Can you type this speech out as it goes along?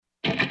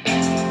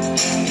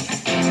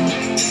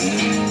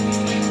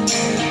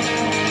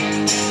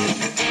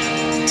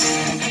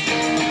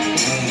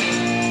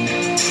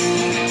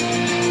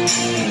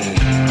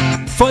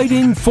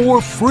Fighting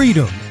for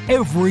freedom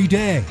every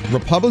day.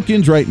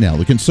 Republicans right now,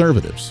 the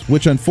conservatives,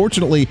 which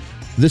unfortunately,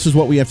 this is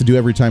what we have to do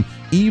every time,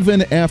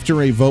 even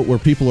after a vote where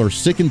people are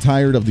sick and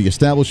tired of the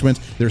establishment,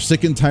 they're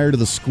sick and tired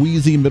of the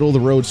squeezy,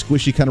 middle-of-the-road,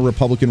 squishy kind of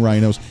Republican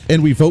rhinos,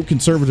 and we vote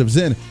conservatives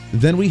in,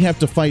 then we have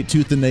to fight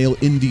tooth and nail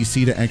in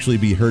D.C. to actually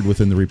be heard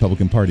within the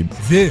Republican Party.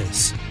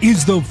 This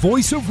is the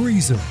Voice of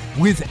Reason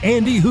with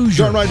Andy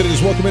Hoosier. Darn right it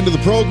is. Welcome into the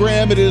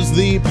program. It is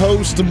the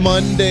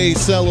post-Monday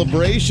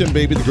celebration,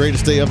 baby, the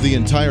greatest day of the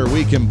entire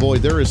week, and boy,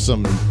 there is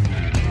some...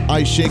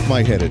 I shake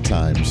my head at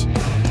times.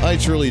 I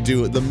truly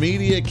do. The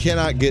media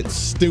cannot get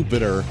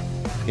stupider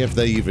if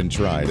they even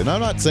tried. And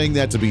I'm not saying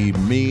that to be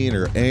mean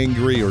or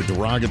angry or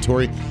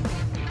derogatory.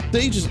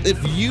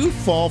 If you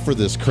fall for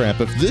this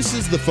crap, if this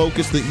is the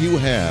focus that you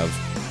have,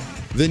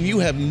 then you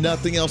have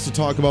nothing else to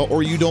talk about,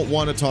 or you don't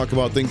want to talk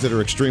about things that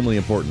are extremely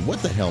important.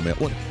 What the hell, man?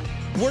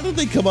 Where did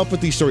they come up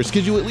with these stories?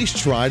 Could you at least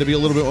try to be a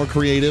little bit more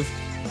creative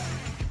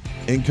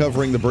in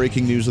covering the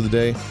breaking news of the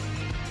day?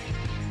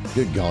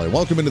 Good golly.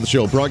 Welcome into the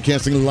show,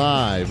 broadcasting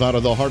live out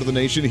of the heart of the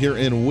nation here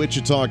in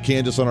Wichita,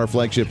 Kansas on our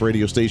flagship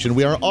radio station.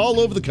 We are all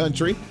over the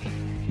country,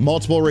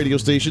 multiple radio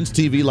stations,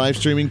 TV, live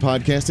streaming,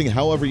 podcasting,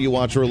 however you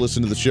watch or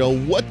listen to the show.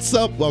 What's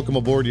up? Welcome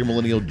aboard your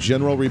Millennial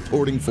General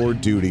reporting for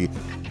duty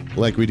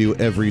like we do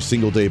every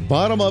single day.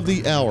 Bottom of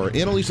the hour,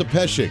 Annalisa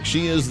Pesek.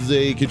 She is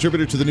the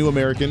contributor to The New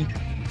American.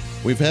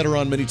 We've had her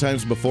on many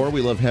times before.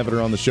 We love having her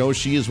on the show.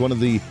 She is one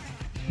of the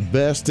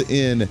best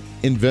in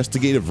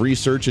investigative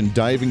research and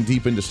diving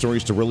deep into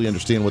stories to really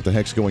understand what the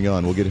heck's going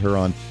on. We'll get her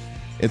on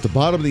at the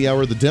bottom of the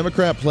hour. The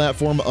Democrat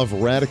platform of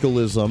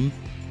radicalism,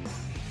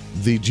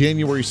 the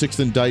January 6th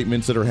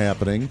indictments that are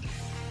happening,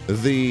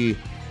 the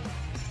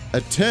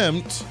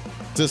attempt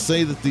to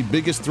say that the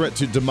biggest threat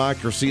to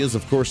democracy is,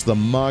 of course, the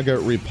MAGA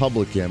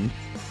Republican.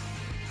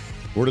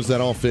 Where does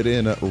that all fit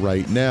in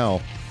right now?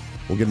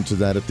 We'll get into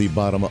that at the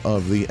bottom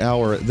of the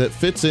hour. That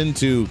fits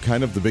into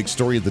kind of the big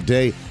story of the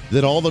day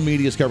that all the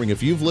media is covering.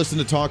 If you've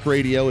listened to talk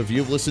radio, if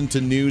you've listened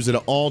to news at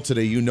all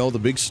today, you know the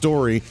big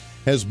story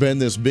has been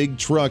this big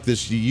truck,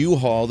 this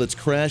Uhaul that's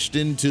crashed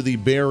into the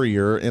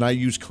barrier. And I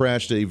use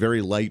crashed, a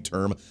very light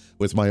term,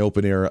 with my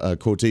open air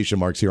quotation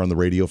marks here on the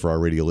radio for our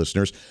radio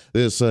listeners.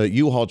 This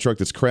Uhaul truck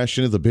that's crashed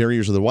into the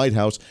barriers of the White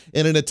House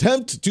in an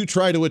attempt to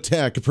try to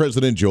attack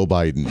President Joe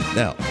Biden.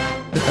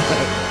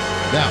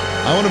 Now,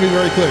 I want to be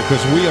very clear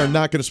because we are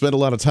not going to spend a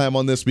lot of time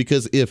on this,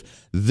 because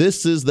if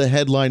this is the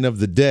headline of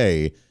the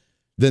day,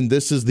 then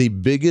this is the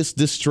biggest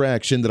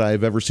distraction that I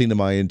have ever seen in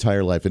my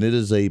entire life. And it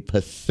is a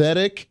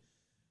pathetic,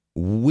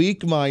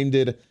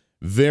 weak-minded,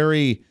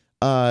 very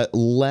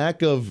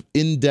lack of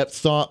in-depth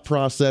thought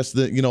process,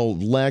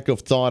 lack of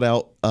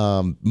thought-out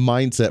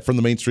mindset from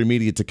the mainstream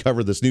media to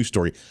cover this news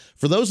story.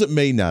 For those that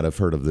may not have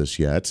heard of this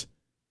yet,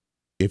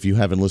 if you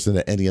haven't listened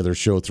to any other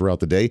show throughout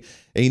the day,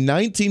 a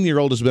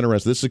 19-year-old has been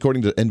arrested. This is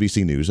according to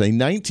NBC News. A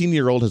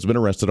 19-year-old has been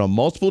arrested on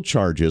multiple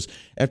charges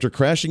after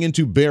crashing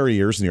into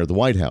barriers near the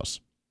White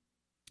House.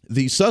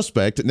 The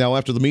suspect, now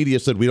after the media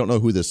said we don't know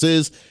who this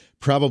is,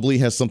 probably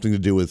has something to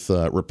do with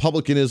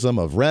republicanism,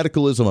 of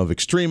radicalism, of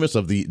extremists,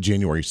 of the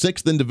January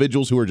 6th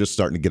individuals who are just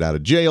starting to get out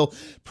of jail,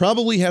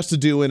 probably has to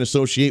do and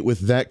associate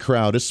with that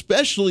crowd,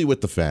 especially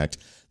with the fact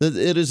that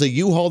it is a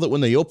U-Haul that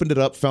when they opened it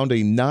up found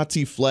a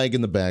Nazi flag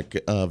in the back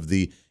of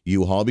the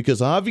U-Haul,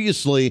 because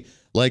obviously,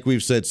 like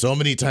we've said so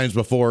many times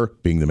before,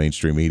 being the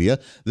mainstream media,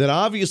 that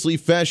obviously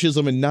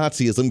fascism and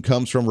Nazism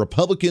comes from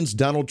Republicans,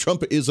 Donald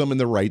Trumpism, and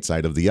the right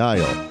side of the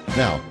aisle.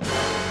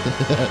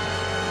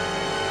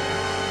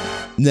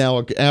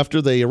 Now,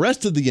 after they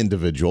arrested the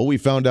individual, we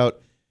found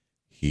out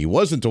he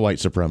wasn't a white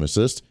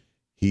supremacist.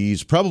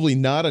 He's probably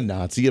not a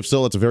Nazi. If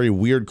so, it's a very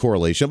weird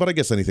correlation, but I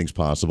guess anything's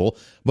possible.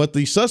 But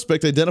the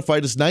suspect,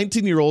 identified as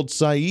 19-year-old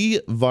Sai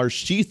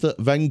Varshitha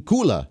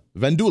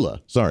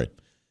Vandula,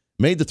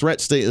 made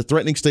the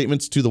threatening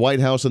statements to the White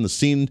House on the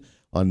scene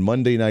on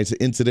Monday night's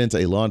incident.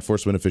 A law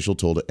enforcement official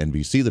told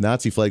NBC the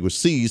Nazi flag was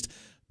seized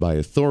by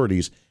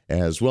authorities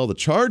as well. The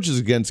charges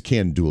against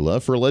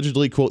Kandula for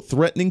allegedly, quote,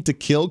 threatening to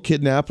kill,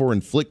 kidnap, or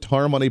inflict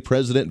harm on a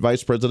president,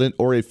 vice president,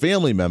 or a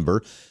family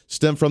member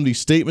stem from the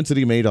statements that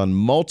he made on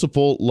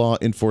multiple law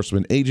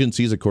enforcement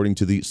agencies, according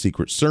to the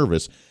Secret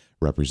Service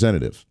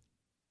representative.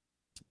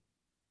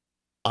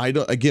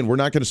 Again, we're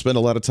not going to spend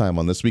a lot of time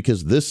on this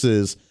because this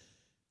is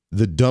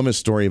the dumbest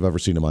story I've ever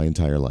seen in my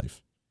entire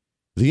life.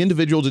 The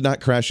individual did not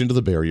crash into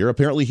the barrier.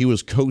 Apparently, he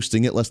was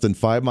coasting at less than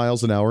 5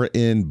 miles an hour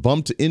and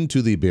bumped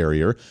into the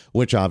barrier,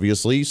 which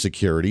obviously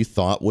security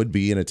thought would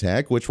be an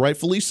attack, which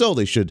rightfully so.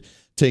 They should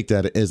take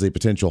that as a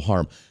potential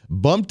harm.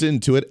 Bumped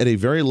into it at a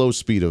very low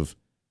speed He's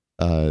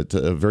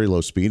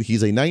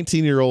a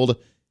 19-year-old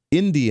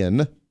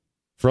Indian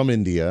from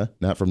India,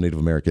 not from Native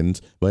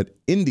Americans, but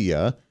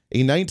India,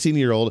 a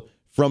 19-year-old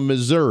from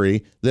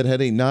Missouri that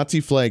had a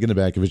Nazi flag in the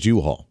back of his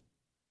U-Haul.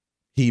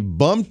 He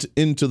bumped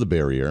into the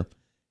barrier,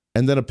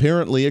 and then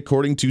apparently,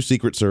 according to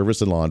Secret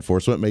Service and law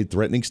enforcement, made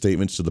threatening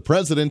statements to the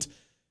president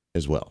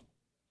as well.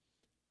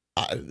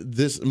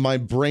 my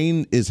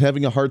brain is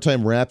having a hard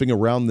time wrapping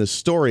around this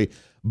story,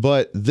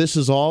 but this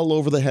is all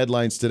over the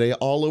headlines today,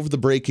 all over the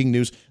breaking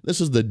news. This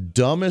is the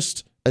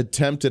dumbest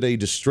attempt at a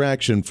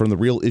distraction from the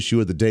real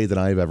issue of the day that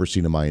I've ever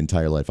seen in my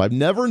entire life. I've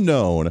never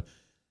known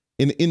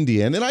an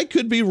Indian, and I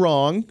could be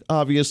wrong,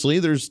 obviously.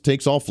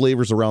 Takes all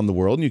flavors around the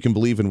world, and you can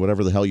believe in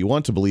whatever the hell you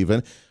want to believe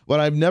in, but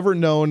I've never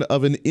known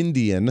of an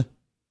Indian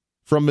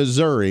from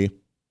Missouri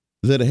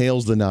that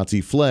hails the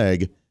Nazi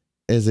flag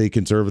as a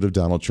conservative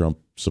Donald Trump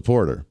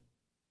supporter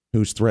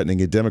who's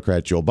threatening a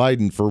Democrat, Joe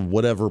Biden, for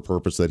whatever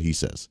purpose that he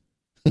says.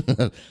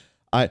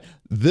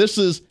 This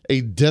is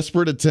a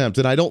desperate attempt,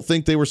 and I don't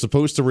think they were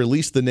supposed to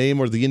release the name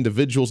or the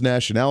individual's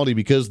nationality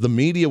because the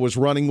media was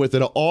running with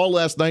it all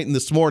last night and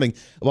this morning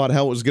about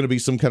how it was going to be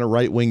some kind of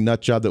right-wing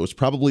nut job that was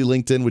probably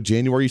linked in with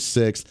January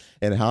 6th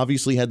and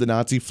obviously had the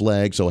Nazi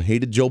flag, so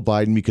hated Joe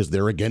Biden because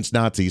they're against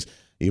Nazis,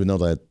 even though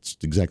that's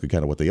exactly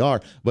kind of what they are.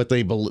 But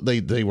they were,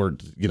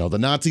 the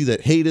Nazi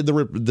that hated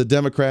the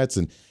Democrats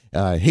and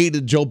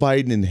hated Joe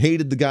Biden and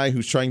hated the guy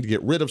who's trying to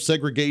get rid of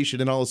segregation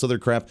and all this other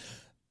crap.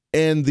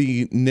 And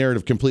the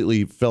narrative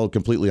fell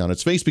completely on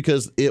its face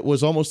because it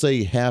was almost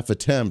a half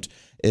attempt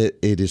at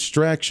a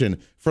distraction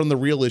from the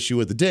real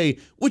issue of the day,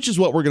 which is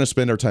what we're going to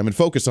spend our time and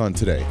focus on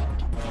today.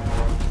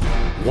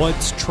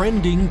 What's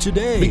trending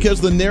today?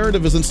 Because the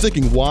narrative isn't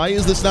sticking. Why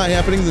is this not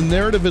happening? The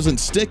narrative isn't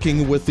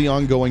sticking with the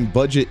ongoing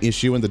budget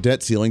issue and the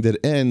debt ceiling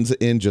that ends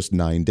in just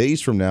 9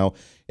 days from now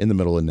in the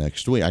middle of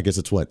next week. I guess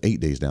it's 8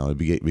 days now. It'd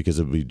be 8 because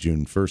it would be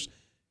June 1st.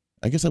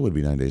 I guess that would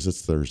be 9 days.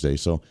 It's Thursday.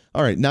 So,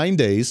 all right, 9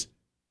 days.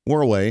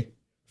 We're away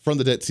from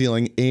the debt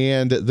ceiling,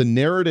 and the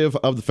narrative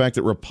of the fact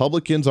that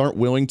Republicans aren't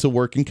willing to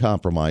work and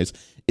compromise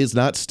is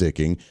not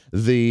sticking.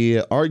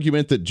 The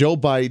argument that Joe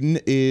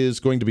Biden is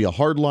going to be a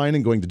hardline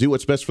and going to do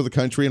what's best for the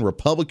country and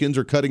Republicans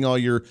are cutting all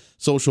your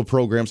social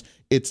programs,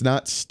 it's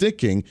not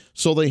sticking,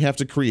 so they have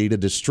to create a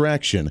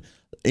distraction.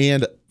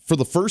 And for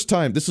the first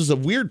time, this is a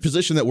weird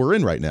position that we're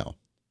in right now.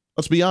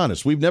 Let's be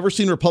honest. We've never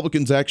seen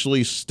Republicans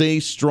actually stay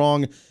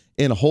strong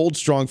and hold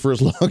strong for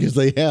as long as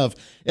they have.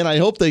 And I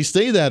hope they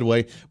stay that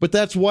way. But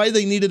that's why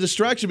they need a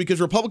distraction,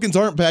 because Republicans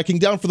aren't backing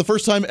down for the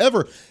first time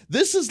ever.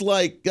 This is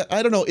like,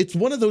 I don't know, it's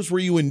one of those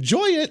where you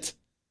enjoy it,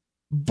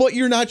 but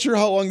you're not sure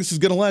how long this is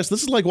going to last.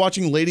 This is like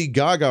watching Lady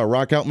Gaga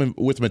rock out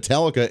with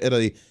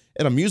Metallica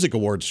at a music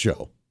awards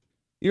show.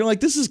 You're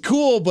like, this is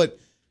cool, but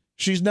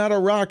she's not a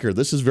rocker.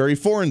 This is very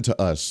foreign to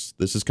us.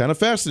 This is kind of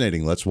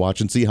fascinating. Let's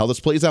watch and see how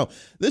this plays out.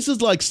 This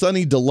is like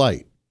Sunny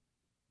Delight.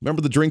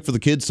 Remember the drink for the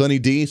kids, Sunny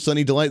D,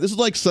 Sunny Delight? This is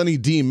like Sunny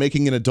D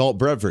making an adult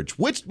beverage,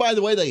 which, by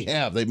the way, they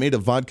have. They made a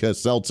vodka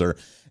seltzer,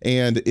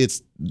 and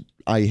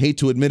I hate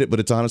to admit it, but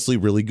it's honestly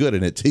really good,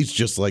 and it tastes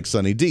just like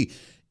Sunny D.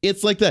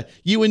 It's like that.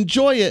 You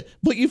enjoy it,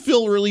 but you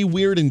feel really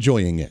weird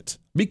enjoying it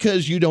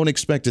because you don't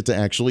expect it to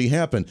actually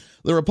happen.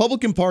 The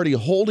Republican Party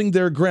holding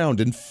their ground.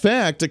 In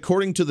fact,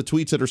 according to the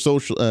tweets that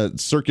are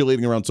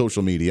circulating around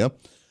social media,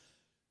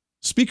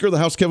 Speaker of the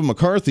House Kevin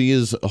McCarthy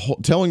is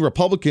telling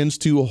Republicans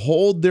to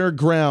hold their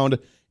ground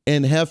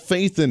and have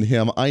faith in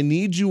him. I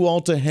need you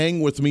all to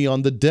hang with me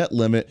on the debt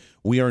limit.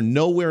 We are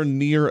nowhere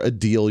near a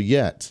deal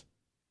yet.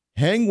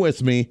 Hang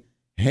with me.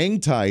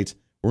 Hang tight.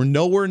 We're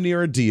nowhere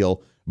near a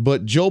deal.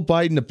 But Joe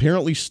Biden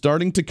apparently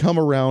starting to come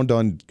around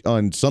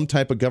on some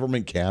type of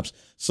government caps,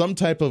 some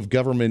type of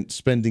government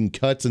spending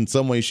cuts in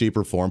some way, shape,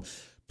 or form.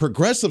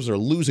 Progressives are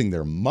losing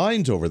their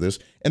minds over this,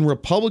 and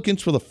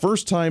Republicans, for the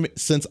first time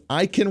since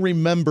I can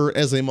remember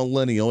as a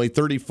millennial, a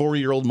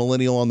 34-year-old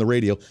millennial on the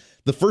radio,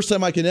 the first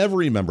time I can ever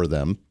remember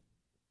them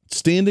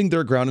standing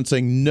their ground and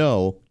saying,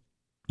 no,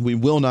 we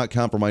will not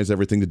compromise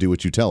everything to do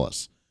what you tell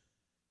us.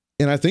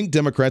 And I think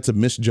Democrats have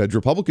misjudged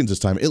Republicans this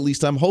time. At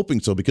least I'm hoping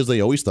so, because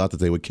they always thought that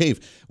they would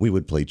cave. We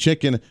would play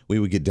chicken. We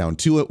would get down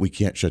to it. We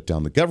can't shut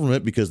down the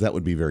government because that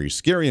would be very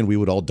scary, and we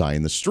would all die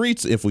in the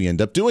streets if we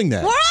end up doing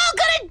that. We're all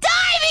going to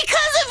die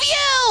because of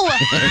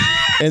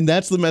you! And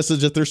that's the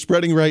message that they're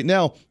spreading right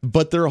now,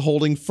 but they're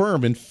holding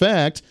firm. In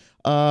fact,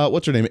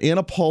 what's her name?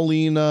 Anna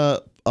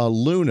Paulina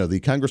Luna, the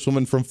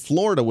congresswoman from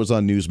Florida, was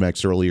on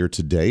Newsmax earlier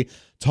today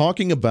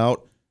talking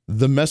about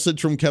the message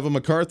from Kevin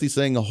McCarthy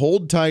saying,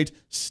 hold tight,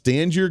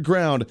 stand your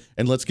ground,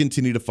 and let's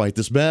continue to fight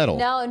this battle.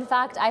 No, in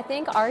fact, I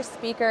think our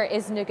speaker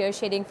is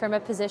negotiating from a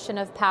position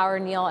of power,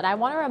 Neil. And I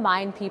want to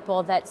remind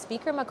people that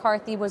Speaker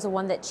McCarthy was the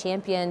one that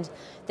championed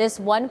this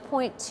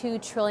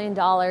 $1.2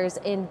 trillion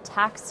in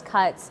tax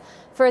cuts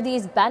for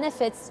these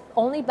benefits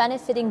only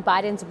benefiting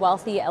Biden's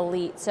wealthy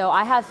elite. So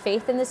I have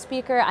faith in the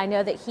speaker. I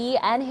know that he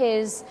and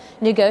his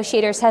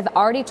negotiators have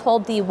already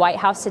told the White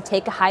House to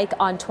take a hike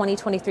on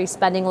 2023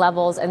 spending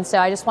levels. And so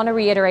I just want to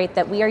reiterate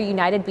that we are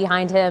united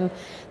behind him.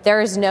 There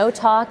is no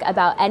talk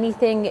about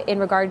anything in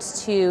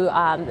regards to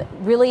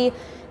really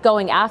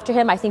going after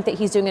him. I think that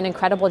he's doing an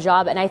incredible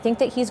job, and I think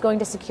that he's going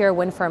to secure a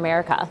win for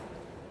America.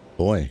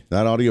 Boy,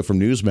 that audio from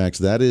Newsmax,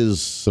 that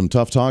is some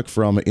tough talk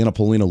from Anna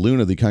Paulina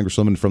Luna, the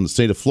congresswoman from the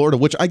state of Florida,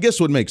 which I guess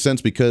would make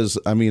sense because,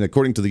 I mean,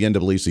 according to the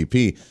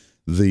NAACP,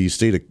 the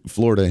state of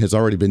Florida has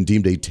already been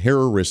deemed a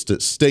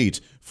terrorist state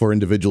for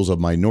individuals of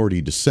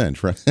minority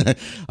descent, right?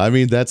 I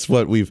mean, that's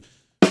what we've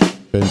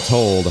been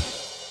told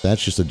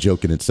that's just a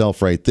joke in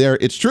itself right there.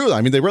 It's true.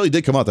 I mean, they really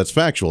did come out. That's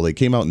factual. They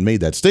came out and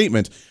made that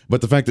statement.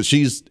 But the fact that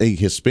she's a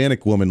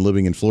Hispanic woman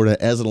living in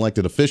Florida as an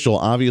elected official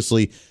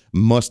obviously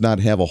must not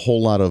have a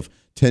whole lot of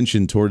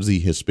tension towards the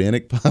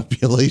Hispanic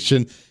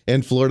population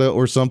in Florida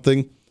or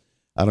something.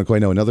 I don't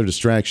quite know. Another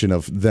distraction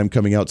of them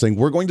coming out saying,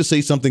 we're going to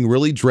say something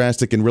really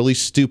drastic and really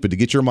stupid to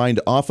get your mind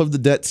off of the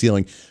debt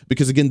ceiling.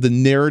 Because, again, the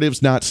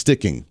narrative's not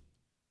sticking.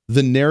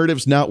 The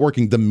narrative's not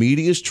working. The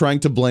media is trying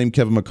to blame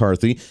Kevin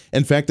McCarthy.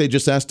 In fact, they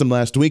just asked him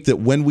last week that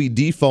when we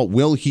default,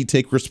 will he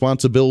take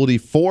responsibility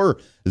for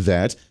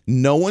that?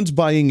 No one's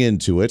buying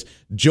into it.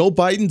 Joe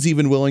Biden's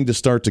even willing to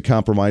start to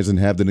compromise and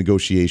have the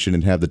negotiation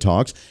and have the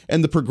talks.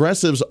 And the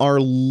progressives are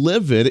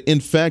livid.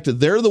 In fact,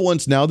 they're the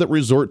ones now that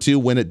resort to,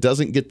 when it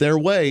doesn't get their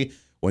way,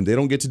 when they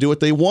don't get to do what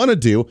they want to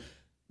do,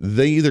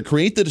 they either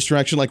create the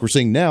distraction like we're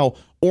seeing now,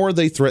 or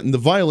they threaten the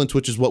violence,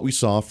 which is what we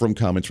saw from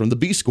comments from the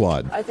B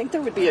Squad. I think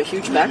there would be a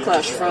huge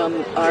backlash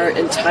from our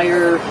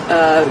entire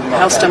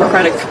House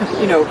Democratic,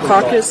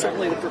 caucus,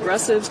 certainly the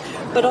progressives,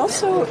 but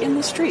also in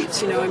the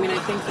streets. I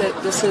think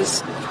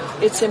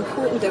that it's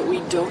important that we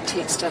don't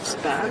take steps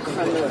back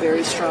from the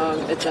very strong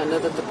agenda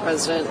that the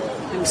president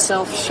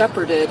himself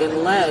shepherded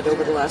and led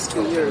over the last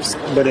 2 years.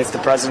 But if the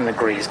president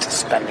agrees to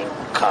spending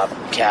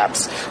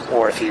caps,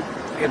 or if he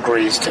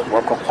agrees to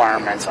work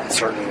requirements on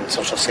certain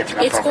social safety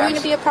net programs, it's going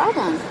to be a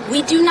problem.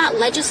 We do not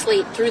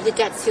legislate through the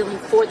debt ceiling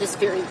for this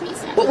very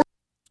reason.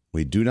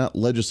 We do not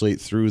legislate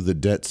through the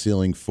debt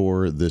ceiling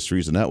for this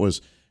reason. That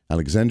was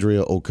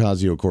Alexandria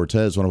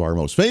Ocasio-Cortez, one of our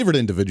most favorite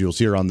individuals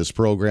here on this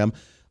program,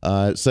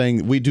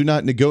 saying we do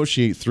not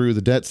negotiate through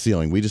the debt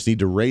ceiling. We just need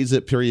to raise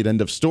it, period,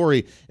 end of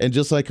story. And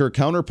just like her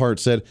counterpart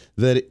said,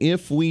 that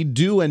if we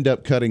do end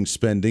up cutting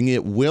spending,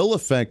 it will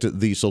affect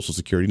the Social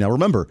Security. Now,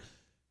 remember,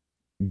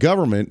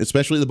 government,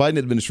 especially the Biden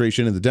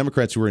administration and the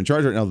Democrats who are in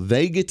charge right now,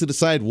 they get to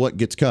decide what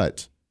gets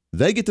cut.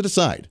 They get to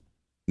decide.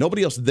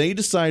 Nobody else. They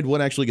decide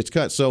what actually gets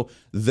cut. So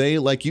they,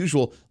 like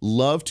usual,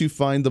 love to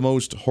find the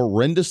most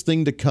horrendous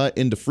thing to cut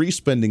into free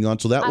spending on.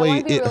 So that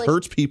way it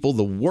hurts people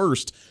the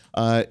worst.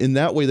 In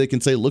that way, they can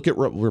say, look at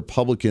what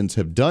Republicans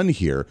have done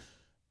here.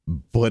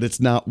 But it's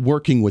not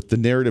working with the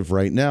narrative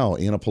right now.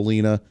 Anna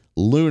Paulina,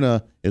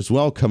 Luna as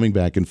well coming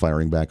back and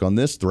firing back on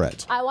this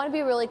threat. I want to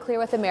be really clear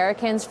with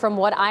Americans. From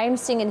what I'm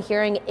seeing and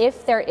hearing,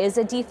 if there is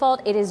a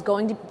default, it is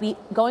going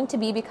to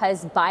be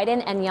because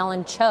Biden and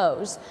Yellen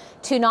chose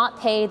to not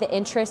pay the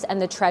interest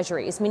and the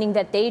treasuries, meaning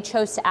that they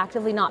chose to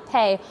actively not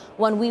pay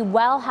when we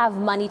well have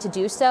money to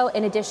do so,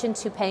 in addition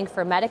to paying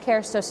for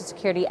Medicare, Social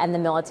Security, and the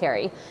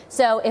military.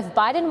 So if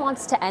Biden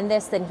wants to end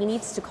this, then he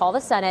needs to call the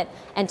Senate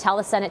and tell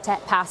the Senate to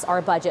pass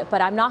our budget.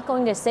 But I'm not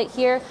going to sit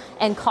here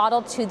and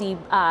coddle to the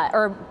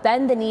or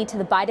bend the knee to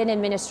the Biden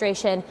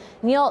administration.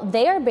 Neil,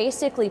 they are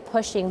basically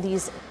pushing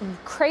these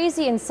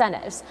crazy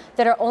incentives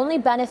that are only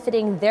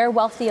benefiting their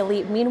wealthy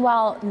elite.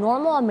 Meanwhile,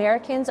 normal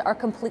Americans are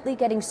completely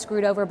getting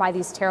screwed over by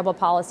these terrible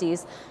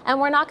policies. And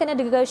we're not going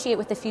to negotiate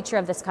with the future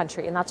of this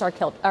country. And that's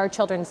our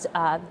children's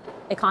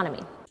economy.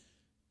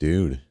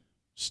 Dude,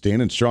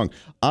 standing strong.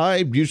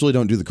 I usually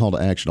don't do the call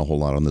to action a whole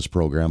lot on this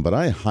program, but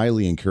I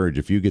highly encourage,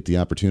 if you get the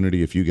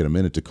opportunity, if you get a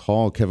minute, to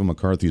call Kevin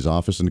McCarthy's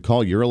office and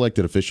call your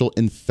elected official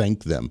and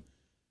thank them.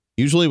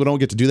 Usually we don't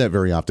get to do that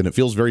very often. It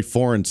feels very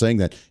foreign saying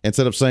that,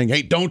 instead of saying,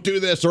 hey, don't do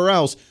this or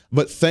else,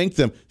 but thank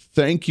them.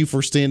 Thank you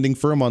for standing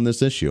firm on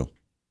this issue.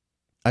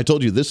 I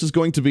told you, this is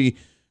going to be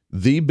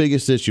the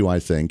biggest issue, I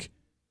think,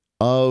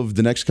 of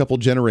the next couple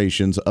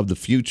generations, of the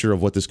future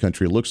of what this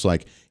country looks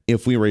like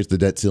if we raise the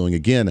debt ceiling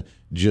again,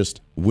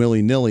 just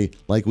willy-nilly,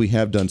 like we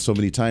have done so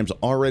many times,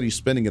 already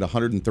spending at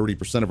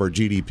 130% of our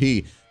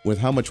GDP with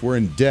how much we're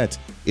in debt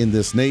in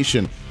this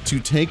nation. To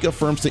take a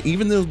firm stand,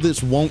 even though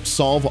this won't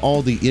solve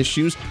all the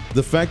issues,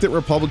 the fact that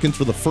Republicans,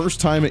 for the first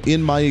time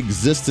in my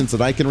existence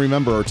that I can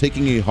remember, are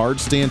taking a hard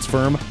stance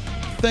firm,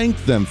 thank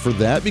them for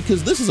that,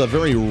 because this is a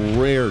very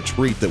rare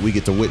treat that we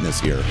get to witness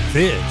here.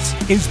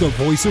 This is the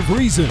Voice of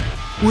Reason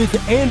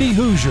with Andy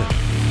Hoosier.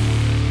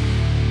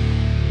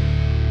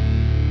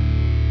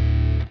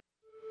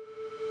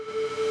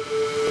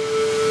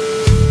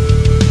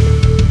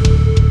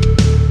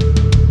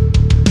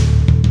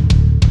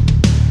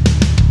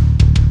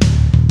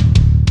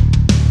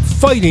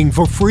 Fighting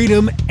for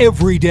freedom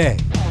every day.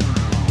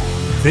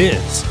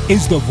 This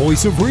is the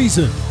Voice of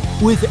Reason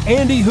with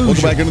Andy Hoosier.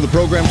 Welcome back into the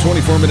program,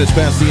 24 minutes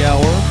past the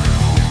hour.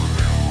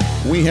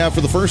 We have, for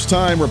the first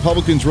time,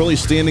 Republicans really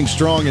standing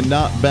strong and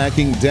not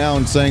backing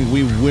down, saying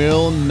we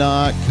will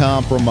not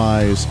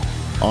compromise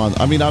on,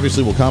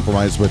 obviously we'll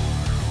compromise, but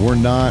we're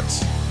not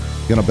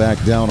going to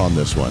back down on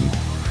this one.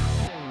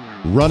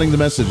 Running the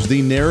message,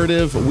 the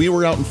narrative, we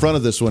were out in front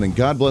of this one, and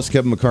God bless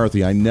Kevin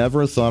McCarthy. I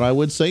never thought I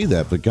would say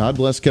that, but God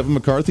bless Kevin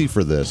McCarthy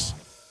for this.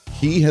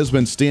 He has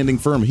been standing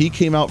firm. He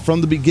came out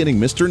from the beginning,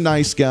 Mr.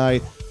 Nice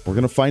Guy. We're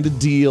going to find a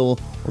deal.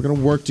 We're going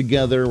to work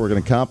together. We're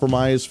going to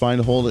compromise, sing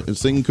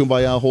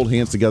Kumbaya, hold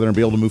hands together, and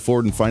be able to move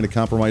forward and find a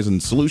compromise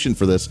and solution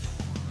for this.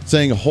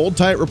 Saying, hold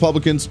tight,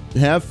 Republicans.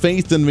 Have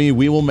faith in me.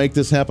 We will make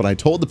this happen. I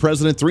told the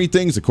president 3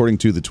 things, according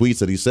to the tweets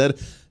that he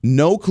said.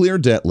 No clear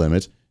debt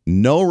limit.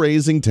 no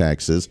raising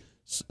taxes,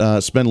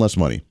 spend less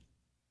money.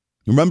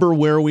 Remember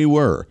where we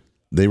were.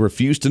 They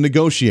refused to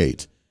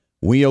negotiate.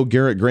 We owe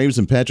Garrett Graves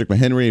and Patrick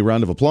Mahenry a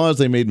round of applause.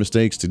 They made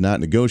mistakes to not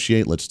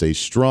negotiate. Let's stay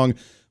strong.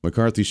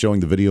 McCarthy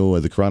showing the video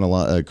of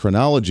the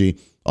chronology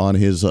on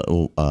his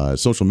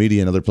social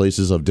media and other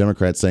places of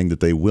Democrats saying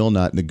that they will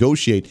not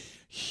negotiate.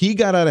 He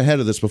got out ahead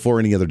of this before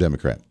any other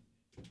Democrat.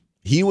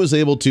 He was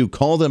able to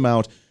call them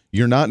out.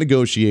 You're not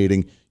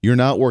negotiating. You're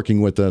not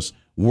working with us.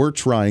 We're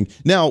trying.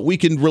 Now, we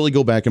can really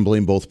go back and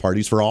blame both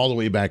parties for all the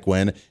way back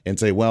when and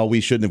say, well, we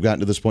shouldn't have gotten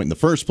to this point in the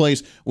first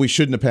place. We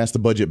shouldn't have passed the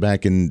budget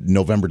back in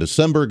November,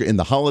 December in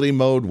the holiday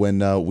mode when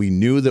we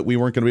knew that we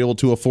weren't going to be able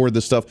to afford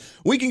this stuff.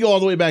 We can go all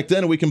the way back then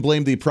and we can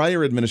blame the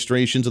prior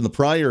administrations and the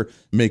prior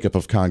makeup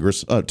of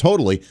Congress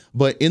totally.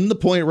 But in the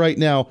point right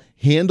now,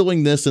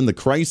 handling this in the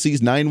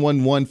crises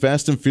 911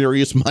 Fast and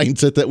Furious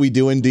mindset that we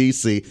do in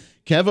D.C.,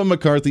 Kevin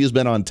McCarthy has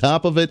been on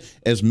top of it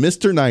as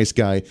Mr. Nice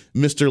Guy,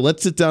 Mr.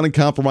 Let's sit down and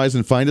compromise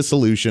and find a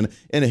solution.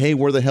 And hey,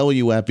 where the hell are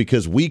you at?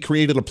 Because we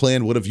created a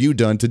plan. What have you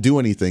done to do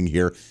anything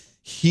here?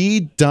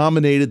 He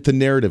dominated the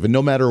narrative. And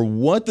no matter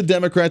what the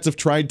Democrats have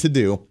tried to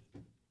do,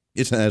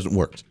 it hasn't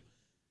worked.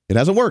 It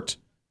hasn't worked.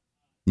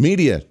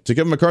 Media to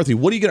Kevin McCarthy.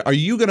 Are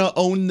you going to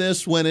own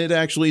this when it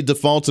actually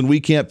defaults and we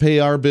can't pay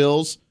our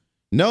bills?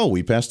 No,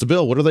 we passed a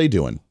bill. What are they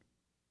doing?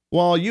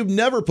 Well, you've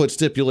never put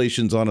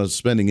stipulations on a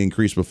spending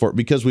increase before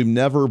because we've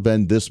never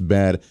been this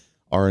bad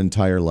our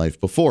entire life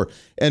before.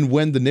 And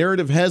when the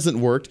narrative hasn't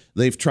worked,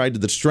 they've tried the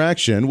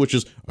distraction, which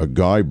is a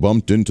guy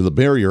bumped into the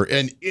barrier,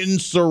 an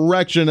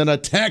insurrection, and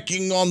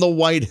attacking on the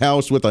White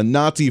House with a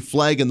Nazi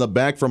flag in the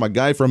back from a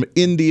guy from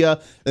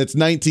India that's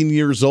 19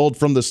 years old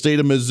from the state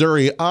of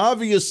Missouri,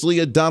 obviously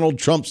a Donald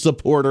Trump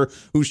supporter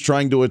who's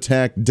trying to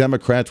attack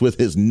Democrats with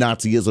his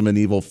Nazism and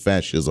evil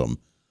fascism.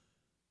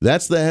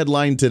 That's the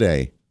headline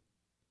today.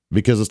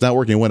 Because it's not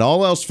working. When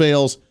all else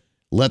fails,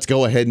 let's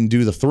go ahead and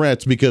do the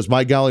threats because,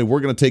 my golly, we're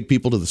going to take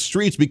people to the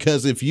streets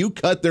because if you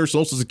cut their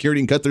Social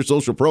Security and cut their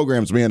social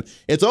programs, man,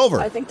 it's over.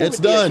 I think there it's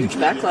would done. Be a huge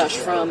backlash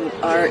from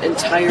our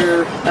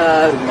entire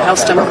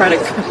House Democratic,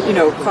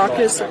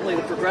 caucus, certainly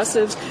the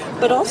progressives,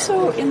 but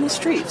also in the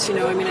streets.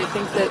 I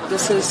think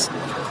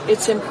that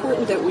it's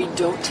important that we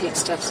don't take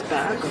steps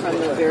back from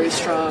the very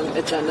strong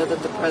agenda that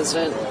the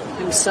president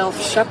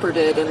himself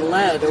shepherded and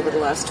led over the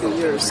last 2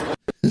 years.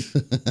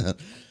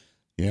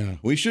 Yeah,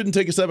 we shouldn't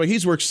take a step back.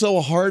 He's worked so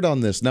hard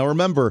on this. Now,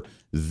 remember,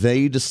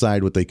 they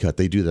decide what they cut.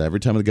 They do that every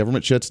time the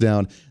government shuts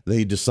down.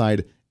 They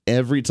decide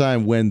every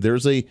time when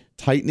there's a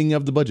tightening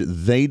of the budget,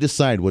 they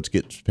decide what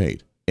gets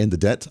paid. And the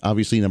debt,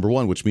 obviously, number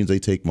one, which means they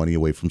take money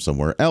away from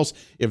somewhere else.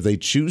 If they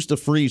choose to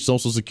freeze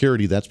Social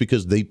Security, that's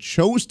because they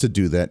chose to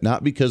do that,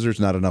 not because there's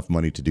not enough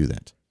money to do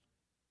that.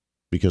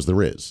 Because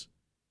there is.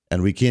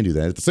 And we can do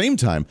that. At the same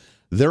time,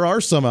 there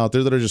are some out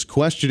there that are just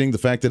questioning the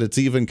fact that it's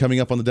even coming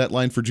up on the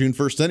deadline for June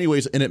 1st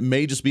anyways, and it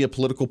may just be a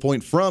political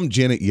point from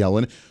Janet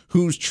Yellen,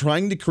 who's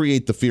trying to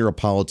create the fear of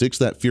politics,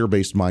 that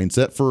fear-based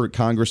mindset for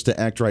Congress to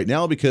act right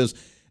now, because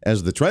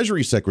as the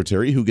Treasury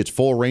Secretary, who gets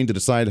full reign to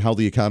decide how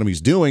the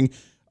economy's doing,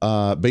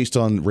 based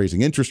on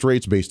raising interest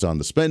rates, based on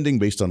the spending,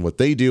 based on what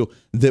they do,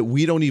 that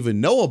we don't even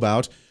know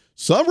about,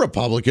 some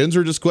Republicans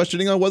are just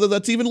questioning on whether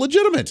that's even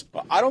legitimate.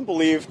 I don't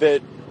believe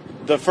that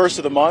the first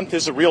of the month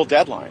is a real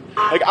deadline.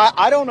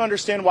 I don't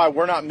understand why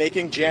we're not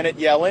making Janet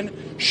Yellen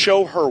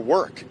show her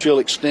work. She'll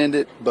extend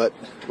it, but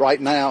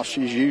right now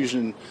she's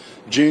using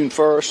June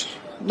 1st.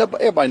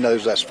 Everybody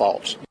knows that's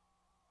false.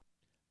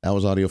 That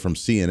was audio from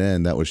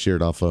CNN that was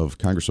shared off of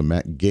Congressman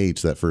Matt Gaetz,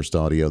 that first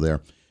audio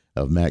there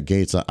of Matt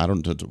Gaetz.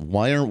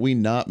 Why aren't we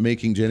not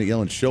making Janet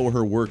Yellen show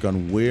her work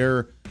on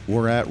where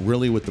we're at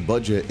really with the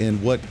budget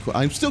and what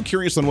I'm still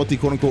curious on what the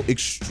quote unquote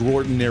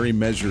extraordinary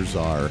measures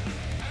are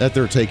that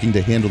they're taking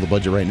to handle the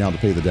budget right now to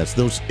pay the debts.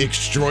 Those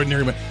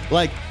extraordinary,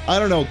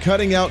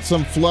 cutting out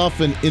some fluff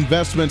and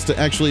investments to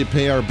actually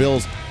pay our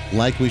bills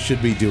like we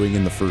should be doing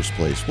in the first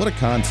place. What a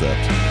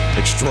concept.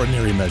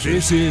 Extraordinary measures.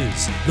 This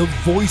is the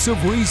Voice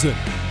of Reason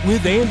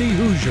with Andy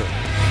Hoosier.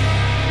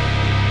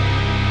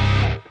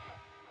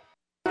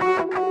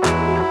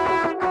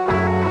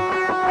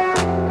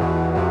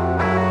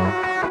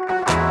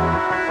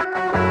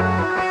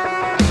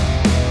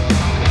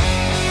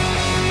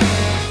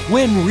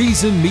 When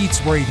Reason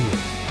meets radio.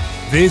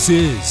 This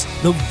is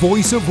the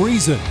Voice of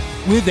Reason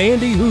with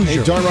Andy Hoosier.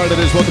 Hey, darn right it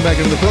is. Welcome back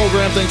into the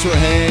program. Thanks for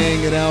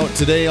hanging out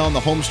today on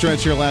the home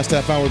stretch here, last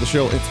half hour of the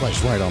show. It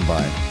flashed right on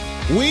by.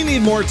 We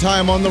need more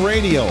time on the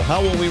radio.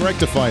 How will we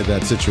rectify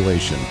that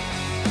situation?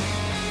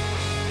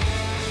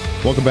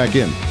 Welcome back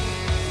in.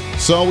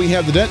 So we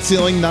have the debt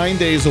ceiling 9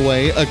 days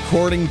away,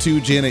 according to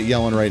Janet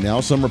Yellen right now.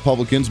 Some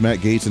Republicans, Matt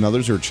Gaetz and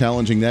others, are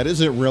challenging that. Is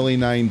it really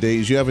 9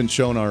 days? You haven't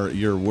shown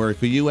your work.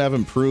 You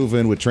haven't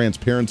proven with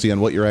transparency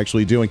on what you're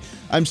actually doing.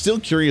 I'm still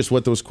curious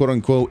what those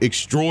quote-unquote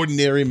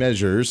extraordinary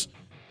measures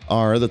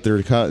are that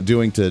they're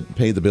doing to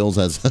pay the bills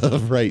as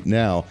of right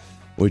now,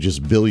 with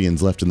just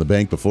billions left in the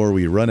bank before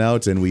we run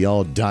out and we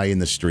all die in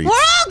the streets. We're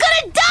all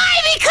gonna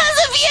die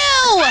because of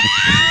you!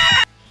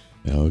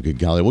 Oh, good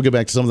golly. We'll get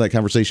back to some of that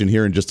conversation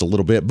here in just a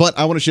little bit. But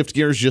I want to shift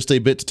gears just a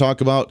bit to talk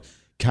about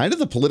kind of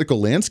the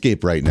political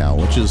landscape right now,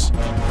 which is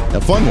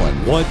a fun one.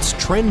 What's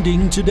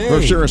trending today?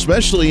 For sure,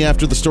 especially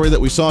after the story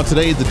that we saw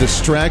today, the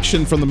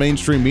distraction from the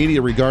mainstream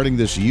media regarding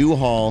this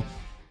U-Haul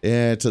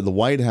at the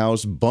White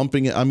House,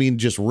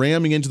 just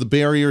ramming into the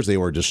barriers. They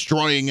were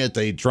destroying it.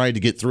 They tried to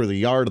get through the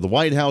yard of the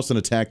White House and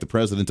attack the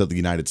President of the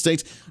United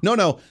States.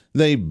 No,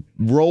 they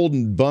rolled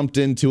and bumped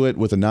into it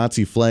with a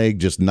Nazi flag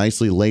just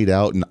nicely laid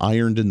out and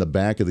ironed in the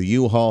back of the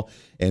U-Haul.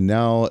 And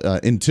now,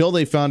 until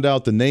they found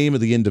out the name of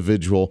the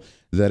individual,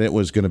 that it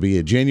was going to be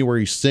a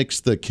January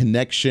 6th the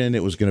connection,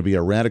 it was going to be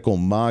a radical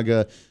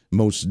MAGA,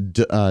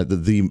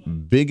 the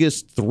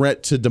biggest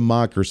threat to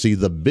democracy,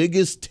 the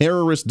biggest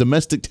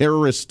domestic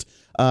terrorist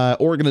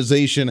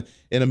organization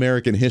in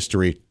American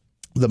history,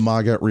 the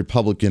MAGA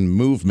Republican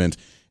movement.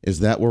 Is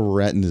that where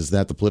we're at, and is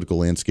that the political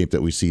landscape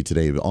that we see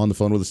today? On the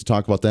phone with us to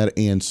talk about that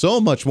and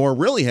so much more.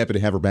 Really happy to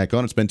have her back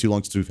on. It's been too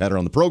long since we've had her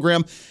on the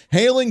program.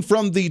 Hailing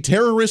from the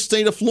terrorist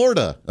state of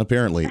Florida,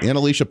 apparently,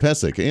 Annalisa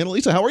Pesek.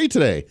 Annalisa, how are you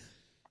today?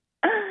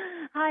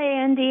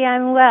 Hi, Andy.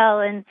 I'm well,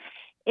 and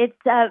it's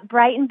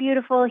bright and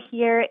beautiful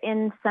here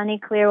in sunny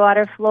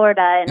Clearwater,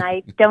 Florida, and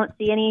I don't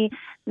see any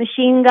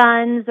machine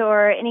guns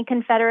or any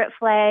Confederate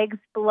flags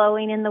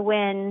blowing in the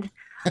wind.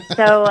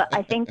 So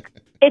I think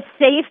it's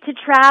safe to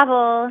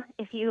travel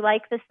if you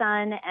like the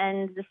sun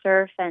and the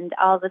surf and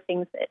all the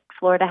things that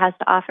Florida has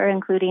to offer,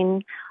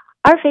 including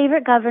our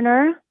favorite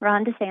governor,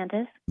 Ron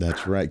DeSantis.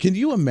 That's right. Can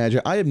you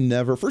imagine? I've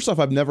never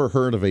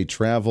heard of a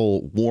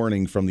travel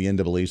warning from the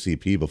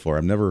NAACP before.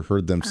 I've never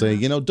heard them say,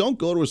 don't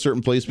go to a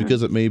certain place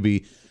because it may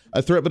be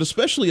a threat, but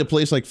especially a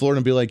place like Florida,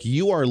 and be like,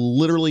 you are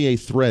literally a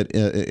threat.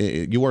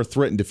 You are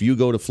threatened if you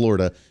go to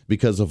Florida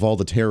because of all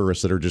the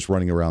terrorists that are just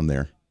running around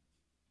there.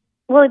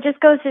 Well, it just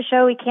goes to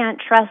show we can't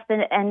trust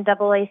the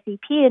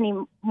NAACP any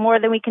more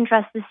than we can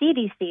trust the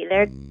CDC.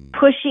 They're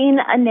pushing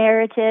a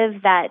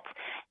narrative that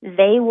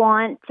they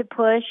want to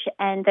push,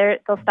 and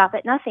they'll stop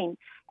at nothing.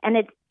 And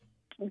it's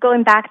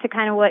going back to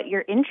kind of what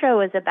your intro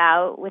was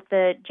about with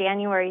the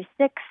January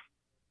 6th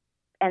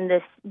and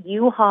this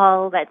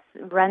U-Haul that's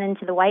run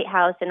into the White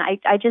House. And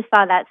I just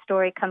saw that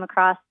story come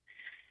across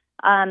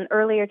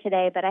earlier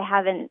today, but I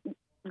haven't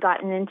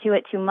gotten into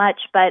it too much.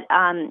 But,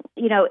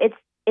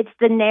 it's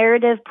the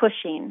narrative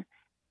pushing.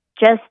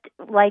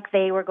 Just like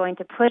they were going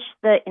to push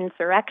the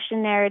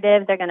insurrection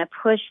narrative, they're going to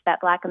push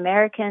that Black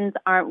Americans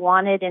aren't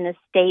wanted in a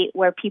state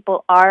where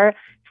people are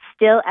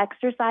still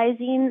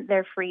exercising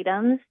their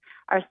freedoms,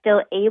 are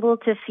still able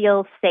to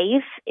feel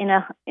safe in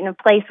a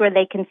place where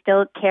they can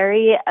still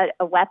carry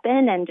a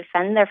weapon and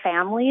defend their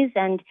families.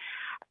 And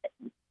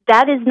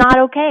that is not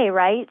okay,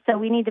 right? So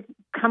we need to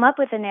come up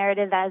with a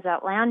narrative that is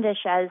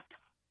outlandish as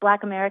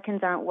Black Americans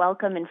aren't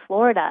welcome in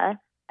Florida.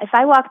 If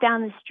I walk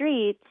down the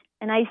street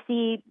and I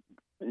see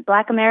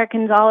Black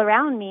Americans all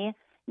around me,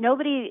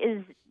 nobody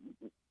is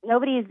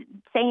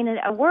saying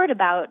a word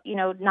about,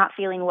 not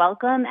feeling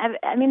welcome.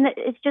 I mean,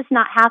 it's just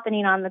not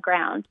happening on the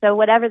ground. So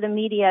whatever the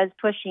media is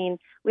pushing,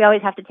 we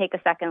always have to take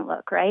a second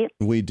look, right?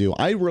 We do.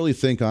 I really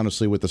think,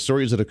 honestly, with the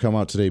stories that have come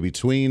out today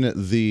between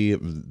the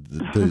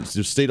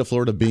state of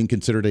Florida being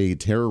considered a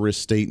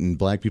terrorist state and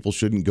Black people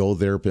shouldn't go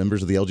there,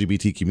 members of the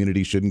LGBT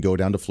community shouldn't go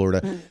down to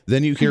Florida.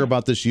 Then you hear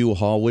about this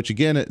U-Haul, which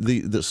again,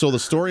 so the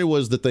story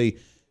was that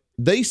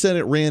they said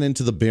it ran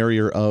into the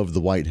barrier of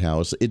the White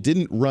House. It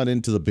didn't run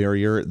into the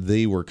barrier.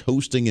 They were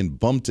coasting and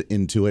bumped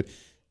into it.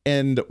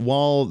 And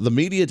while the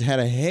media had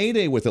a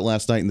heyday with it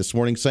last night and this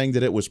morning, saying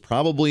that it was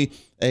probably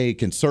a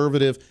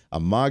conservative, a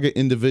MAGA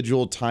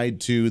individual tied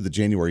to the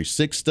January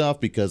 6th stuff,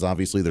 because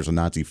obviously there's a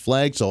Nazi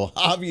flag. So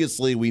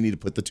obviously we need to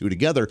put the two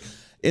together.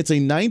 It's a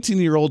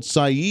 19-year-old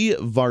Sai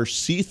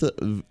Varsith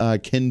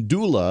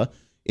Kendula,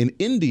 an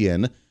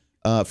Indian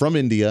from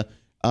India,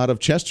 out of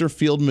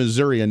Chesterfield,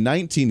 Missouri, a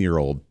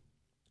 19-year-old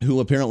who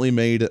apparently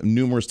made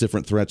numerous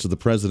different threats to the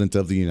President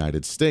of the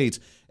United States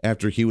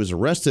after he was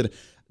arrested.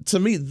 To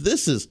me,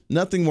 this is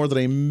nothing more than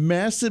a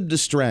massive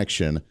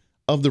distraction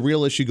of the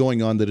real issue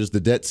going on, that is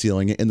the debt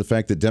ceiling and the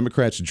fact that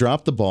Democrats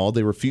dropped the ball,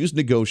 they refused to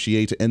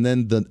negotiate, and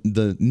then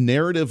the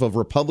narrative of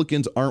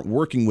Republicans aren't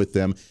working with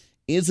them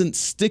isn't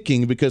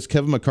sticking because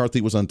Kevin McCarthy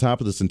was on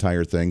top of this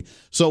entire thing.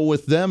 So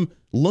with them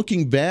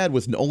looking bad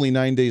with only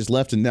 9 days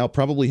left and now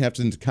probably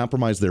having to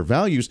compromise their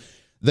values,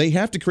 they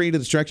have to create a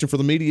distraction for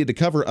the media to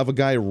cover of a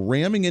guy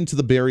ramming into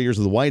the barriers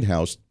of the White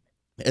House,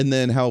 and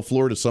then how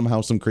Florida's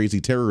somehow some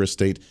crazy terrorist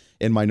state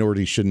and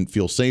minorities shouldn't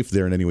feel safe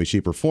there in any way,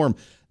 shape, or form.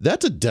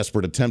 That's a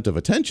desperate attempt of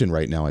attention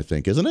right now, I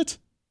think, isn't it?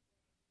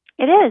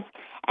 It is.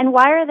 And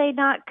why are they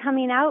not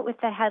coming out with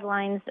the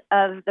headlines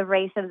of the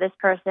race of this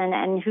person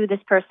and who this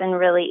person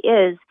really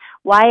is?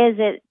 Why is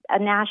it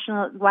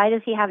why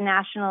does he have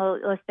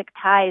nationalistic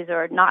ties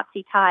or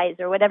Nazi ties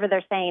or whatever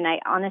they're saying? I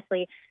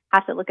honestly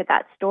have to look at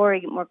that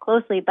story more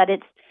closely, but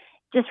it's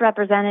just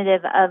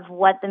representative of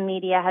what the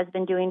media has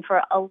been doing for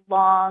a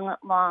long,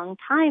 long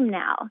time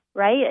now,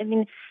 right? I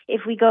mean,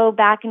 if we go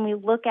back and we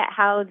look at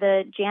how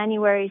the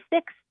January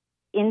 6th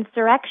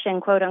insurrection,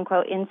 quote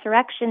unquote,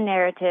 insurrection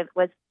narrative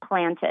was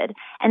planted.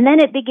 And then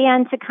it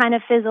began to kind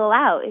of fizzle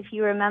out. If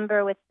you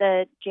remember with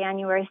the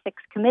January 6th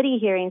committee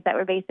hearings that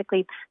were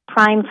basically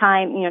prime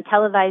time,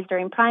 televised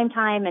during prime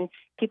time, and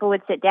people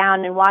would sit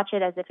down and watch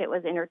it as if it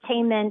was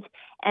entertainment.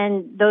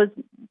 And those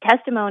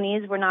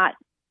testimonies were not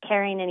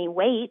carrying any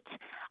weight.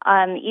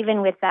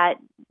 Even with that,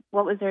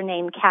 what was her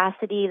name?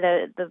 Cassidy,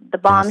 the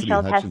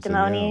bombshell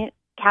testimony, yeah.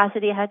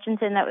 Cassidy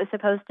Hutchinson, that was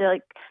supposed to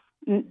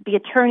be a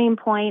turning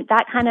point,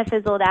 that kind of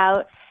fizzled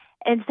out.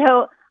 And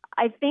so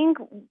I think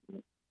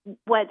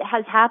what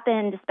has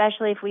happened,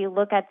 especially if we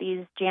look at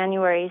these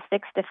January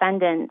 6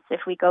 defendants,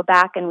 if we go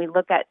back and we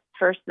look at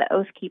first the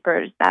Oath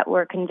Keepers that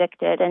were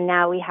convicted, and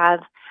now we had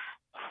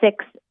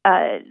 6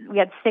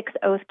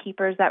 Oath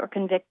Keepers that were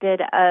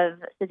convicted of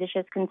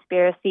seditious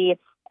conspiracy,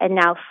 and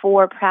now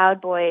 4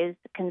 Proud Boys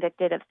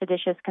convicted of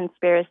seditious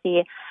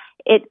conspiracy.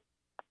 It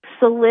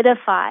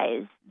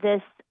solidifies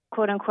this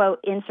quote-unquote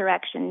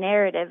insurrection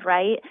narrative,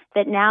 right?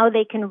 That now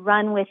they can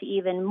run with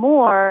even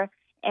more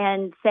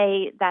and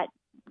say that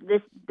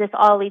this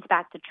all leads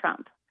back to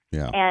Trump.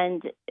 Yeah.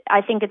 And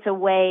I think it's a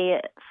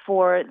way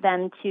for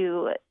them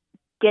to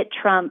get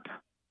Trump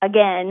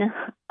again,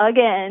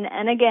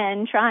 and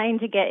again, trying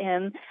to get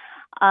him.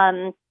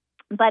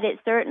 But it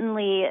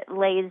certainly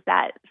lays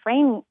that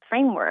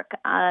framework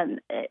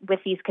with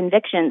these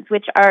convictions,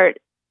 which are,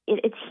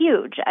 it's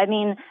huge. I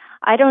mean,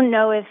 I don't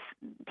know if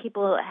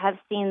people have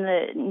seen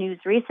the news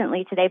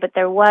recently today, but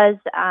there was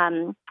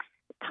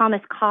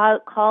Thomas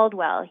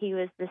Caldwell. He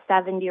was the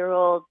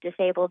 70-year-old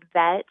disabled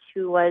vet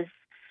who was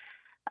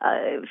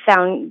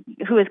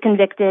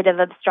convicted of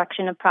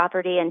obstruction of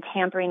property and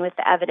tampering with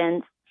the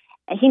evidence.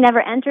 And he never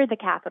entered the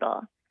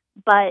Capitol,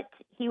 but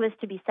he was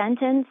to be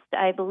sentenced,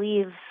 I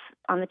believe,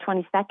 on the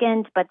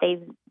 22nd, but they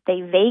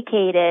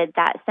vacated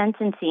that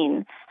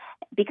sentencing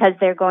because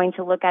they're going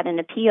to look at an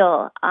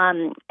appeal.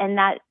 And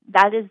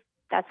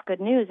that's good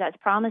news. That's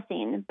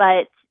promising.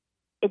 But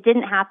it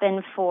didn't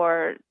happen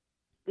for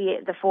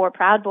the 4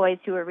 Proud Boys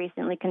who were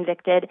recently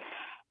convicted.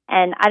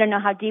 And I don't know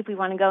how deep we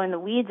want to go in the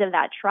weeds of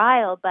that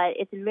trial, but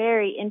it's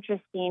very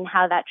interesting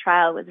how that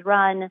trial was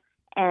run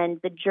and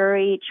the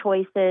jury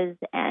choices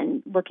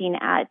and looking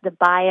at the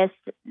bias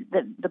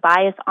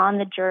on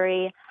the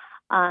jury,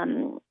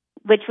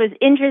 which was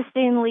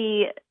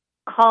interestingly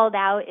called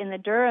out in the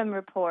Durham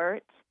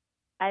report.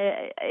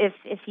 I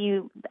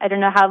don't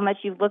know how much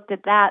you've looked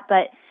at that,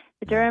 but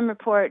the Durham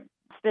report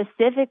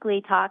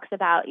specifically talks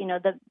about,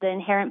 the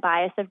inherent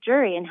bias of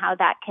jury and how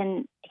that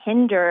can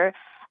hinder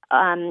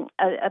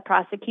a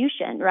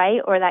prosecution, right?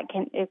 Or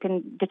it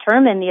can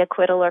determine the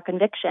acquittal or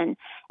conviction.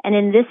 And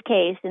in this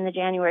case, in the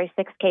January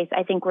 6th case,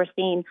 I think we're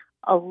seeing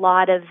a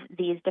lot of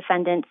these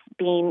defendants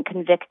being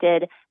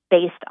convicted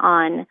based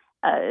on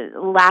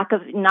lack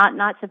of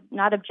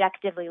not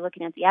objectively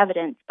looking at the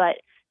evidence, but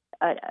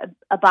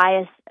a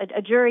bias,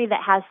 a jury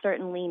that has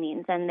certain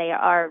leanings, and they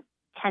are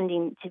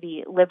tending to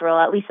be liberal.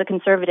 At least the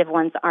conservative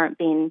ones aren't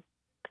being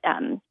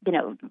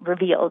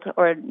revealed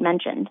or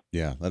mentioned.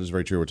 Yeah, that is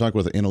very true. We're talking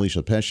with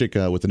Annalisa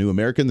Pesek with The New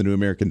American,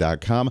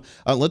 thenewamerican.com.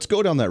 Let's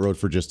go down that road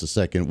for just a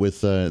second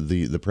with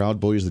the Proud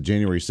Boys, the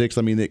January 6th.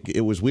 I mean,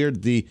 it was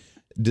weird. The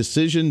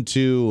decision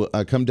to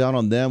come down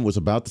on them was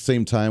about the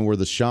same time where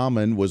the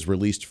shaman was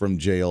released from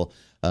jail,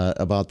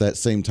 about that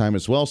same time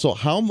as well. So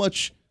how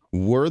much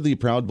were the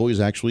Proud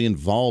Boys actually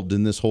involved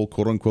in this whole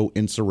quote-unquote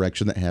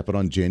insurrection that happened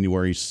on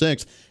January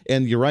 6th?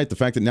 And you're right, the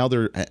fact that now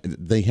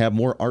they have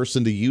more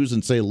arson to use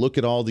and say, look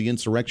at all the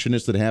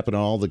insurrectionists that happened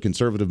on all the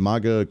conservative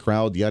MAGA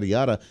crowd, yada,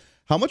 yada.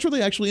 How much were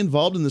they actually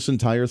involved in this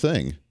entire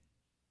thing?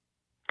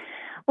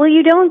 Well,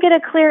 you don't get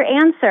a clear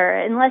answer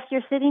unless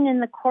you're sitting in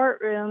the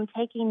courtroom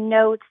taking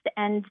notes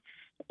and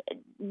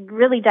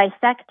really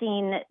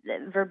dissecting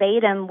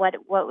verbatim what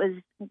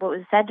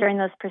was said during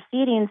those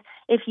proceedings.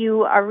 If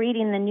you are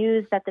reading the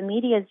news that the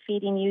media is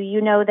feeding you,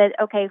 you know that,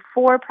 okay,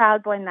 4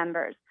 Proud Boy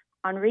members,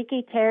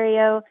 Enrique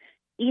Terrio,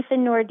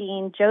 Ethan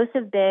Nordine,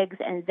 Joseph Biggs,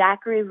 and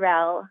Zachary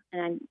Rell,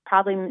 and I'm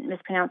probably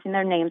mispronouncing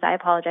their names, I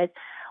apologize,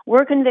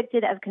 were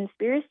convicted of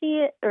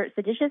conspiracy or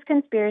seditious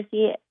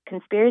conspiracy,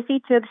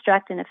 conspiracy to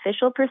obstruct an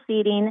official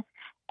proceeding,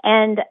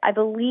 and I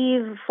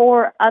believe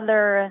 4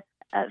 other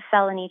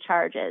felony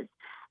charges.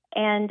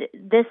 And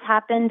this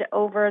happened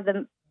over a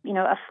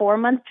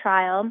 4-month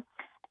trial.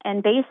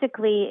 And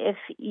basically, if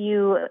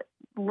you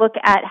look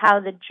at how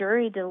the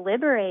jury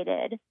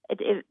deliberated,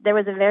 there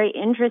was a very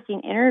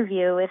interesting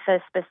interview with a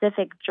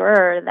specific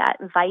juror that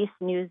Vice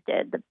News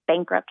did, the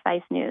bankrupt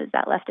Vice News,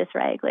 that leftist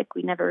rag.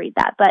 We never read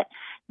that. But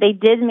they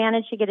did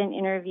manage to get an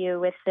interview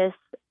with this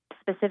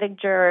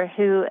specific juror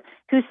who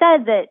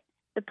said that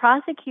the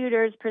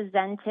prosecutors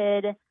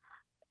presented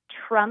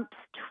Trump's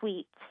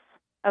tweets,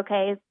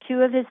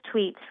 2 of his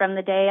tweets from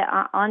the day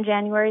on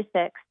January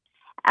 6th,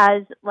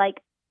 as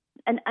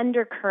an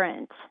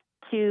undercurrent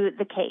to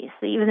the case.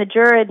 Even the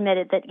juror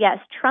admitted that, yes,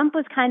 Trump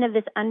was kind of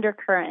this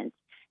undercurrent,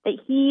 that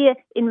he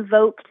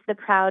invoked the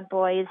Proud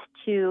Boys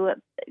to,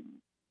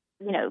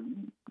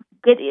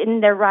 get in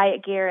their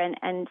riot gear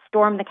and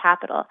storm the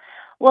Capitol.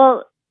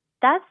 Well,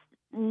 that's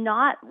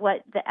not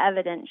what the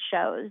evidence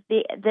shows.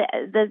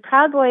 The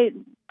Proud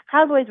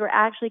Boys were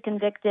actually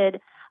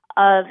convicted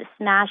of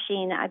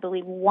smashing, I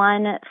believe,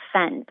 one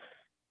fence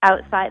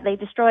outside. They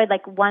destroyed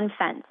like one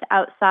fence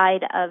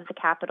outside of the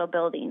Capitol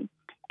building,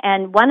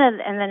 and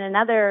then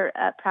another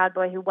Proud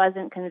Boy who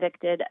wasn't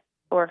convicted,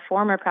 or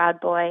former Proud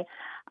Boy,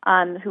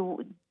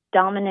 who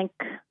Dominic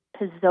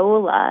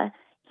Pizzola,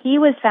 he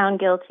was found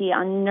guilty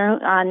on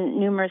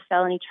numerous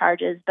felony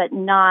charges, but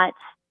not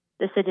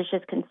the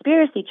seditious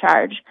conspiracy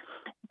charge.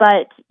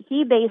 But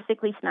he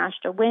basically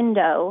smashed a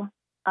window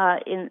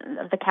in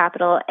the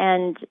Capitol,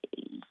 and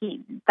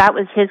that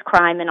was his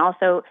crime, and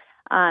also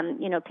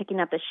picking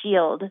up a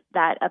shield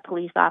that a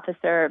police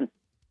officer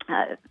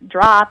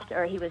dropped,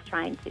 or he was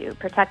trying to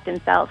protect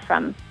himself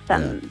from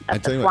some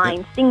of the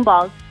flying sting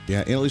balls.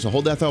 Yeah, Annalisa,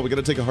 hold that thought. We got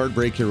to take a hard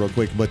break here real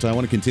quick, but I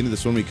want to continue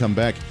this when we come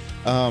back.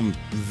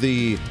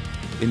 The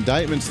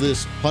indictments,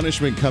 this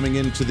punishment coming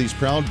into these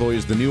Proud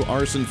Boys, the new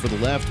arson for the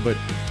left, but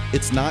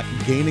it's not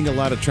gaining a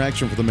lot of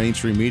traction for the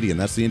mainstream media, and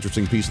that's the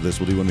interesting piece of this.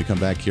 We'll do when we come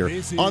back here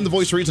on The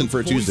Voice of Reason for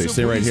a Tuesday.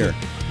 Stay right here.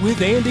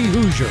 With Andy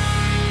Hoosier.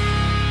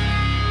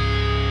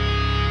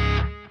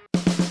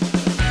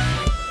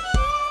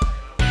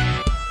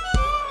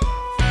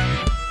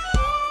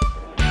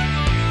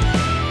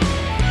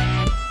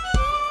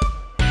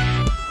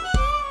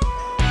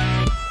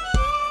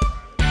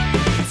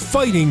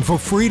 Fighting for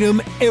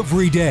freedom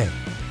every day.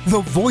 The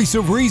Voice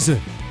of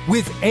Reason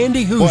with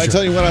Andy Hoosier. Well, I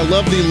tell you what, I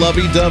love the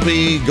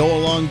lovey-dovey, go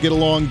along, get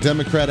along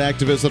Democrat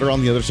activists that are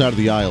on the other side of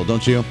the aisle,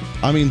 don't you?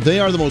 I mean,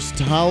 they are the most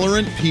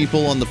tolerant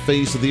people on the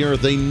face of the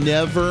earth. They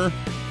never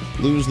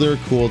lose their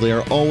cool. They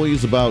are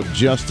always about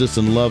justice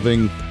and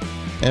loving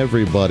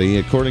everybody.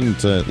 According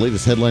to the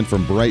latest headline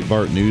from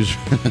Breitbart News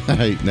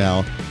right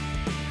now,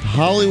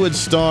 Hollywood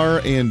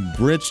star and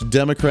rich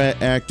Democrat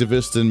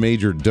activist and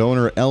major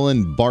donor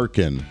Ellen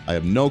Barkin. I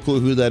have no clue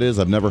who that is.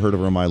 I've never heard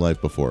of her in my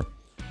life before.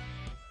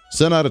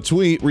 Sent out a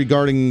tweet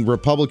regarding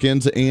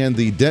Republicans and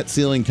the debt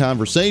ceiling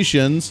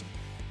conversations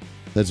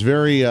that's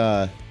very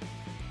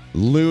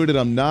lewd and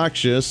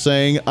obnoxious,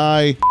 saying,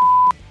 I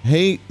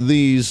hate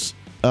these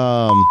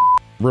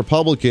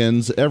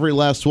Republicans, every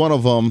last one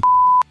of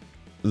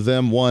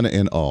them one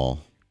and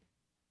all.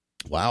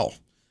 Wow.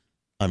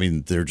 I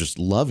mean, they're just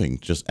loving,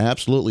 just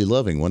absolutely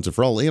loving once and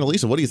for all.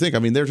 Annalisa, what do you think? I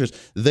mean,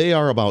 they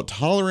are about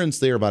tolerance,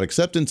 they are about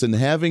acceptance and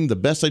having the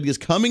best ideas,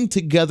 coming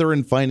together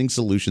and finding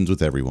solutions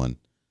with everyone.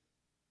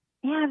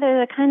 Yeah,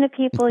 they're the kind of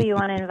people you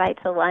want to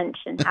invite to lunch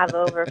and have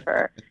over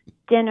for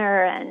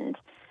dinner and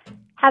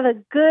have a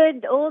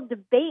good old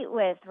debate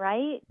with,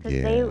 right?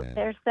 Because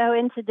they're so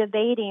into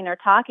debating or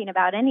talking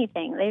about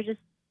anything. They're just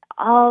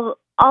all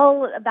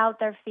about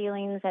their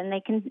feelings, and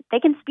they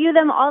can spew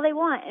them all they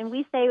want. And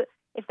we say,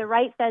 if the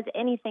right says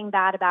anything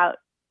bad about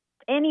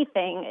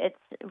anything, it's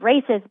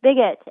racist,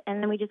 bigot,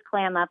 and then we just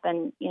clam up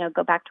and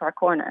go back to our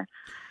corner.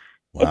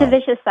 Wow. It's a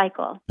vicious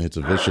cycle. It's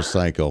a vicious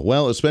cycle.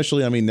 Well,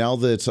 especially, now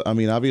that,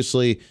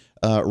 obviously,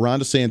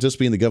 Ron DeSantis,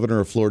 being the governor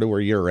of Florida, where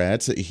you're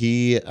at,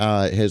 he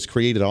has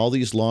created all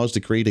these laws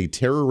to create a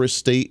terrorist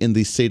state in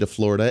the state of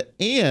Florida,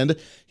 and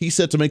he's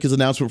set to make his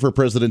announcement for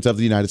president of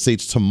the United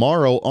States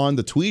tomorrow on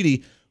the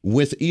Tweety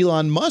with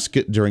Elon Musk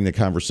during the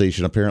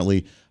conversation.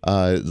 Apparently,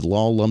 the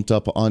law lumped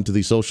up onto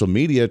the social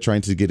media, trying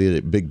to get a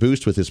big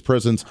boost with his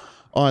presence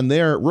on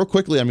there. Real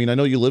quickly, I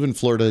know you live in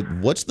Florida.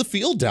 What's the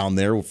feel down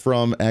there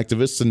from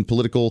activists and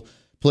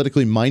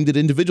politically minded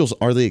individuals?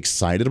 Are they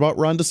excited about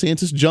Ron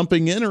DeSantis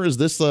jumping in, or is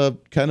this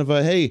kind of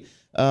a, hey,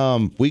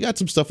 we got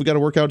some stuff we got to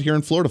work out here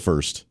in Florida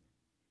first?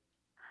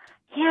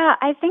 Yeah,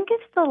 I think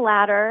it's the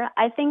latter.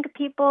 I think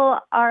people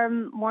are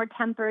more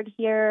tempered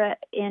here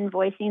in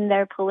voicing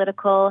their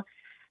political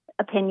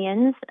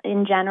opinions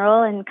in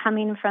general, and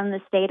coming from the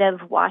state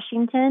of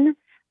Washington,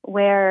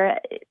 where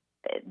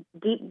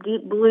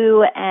deep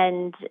blue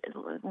and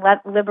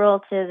liberal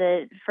to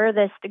the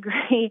furthest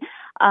degree,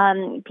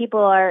 people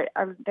are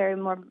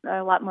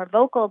a lot more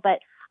vocal. But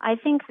I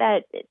think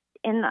that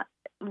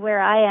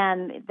where I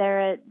am,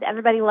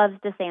 everybody loves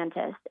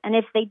DeSantis, and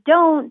if they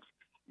don't,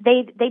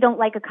 they don't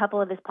like a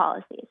couple of his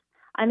policies.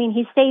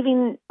 He's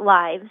saving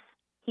lives.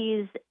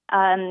 He's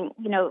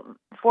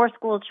for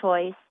school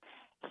choice.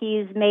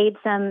 He's made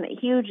some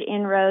huge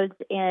inroads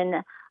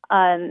in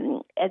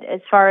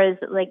as far as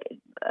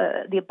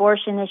the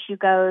abortion issue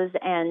goes,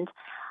 and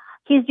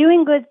he's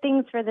doing good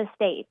things for the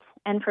state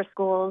and for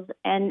schools.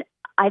 And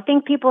I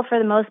think people, for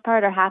the most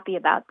part, are happy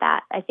about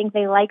that. I think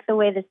they like the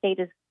way the state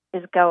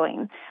is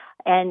going.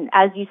 And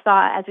as we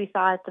saw at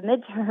the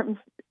midterms,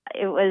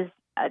 it was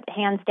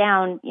hands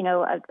down,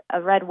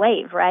 a red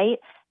wave, right?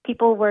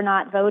 People were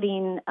not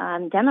voting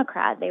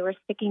Democrat; they were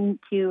sticking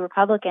to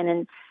Republican,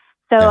 and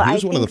so he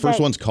was one of the first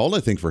ones called,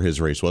 I think, for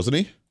his race, wasn't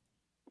he?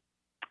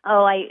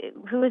 Oh,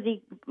 who was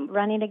he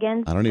running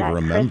against? I don't even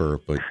remember.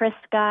 Chris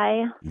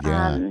guy.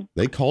 Yeah,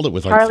 they called it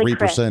with Charlie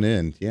 3%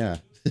 in. Yeah.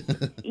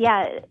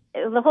 Yeah,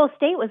 the whole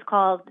state was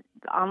called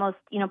almost.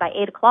 By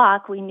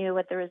 8:00, we knew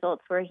what the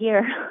results were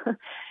here.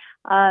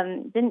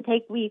 Didn't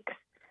take weeks.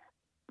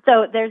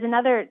 So there's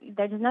another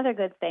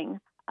good thing,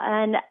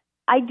 and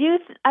I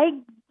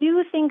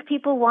do think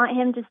people want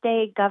him to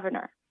stay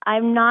governor.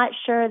 I'm not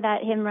sure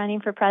that him running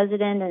for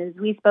president, and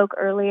as we spoke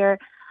earlier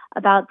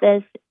about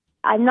this,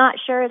 I'm not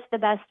sure it's the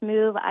best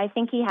move. I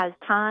think he has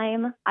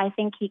time. I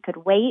think he could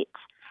wait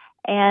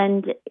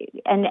and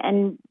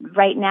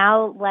right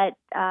now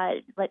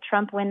let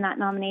Trump win that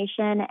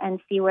nomination and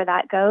see where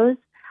that goes.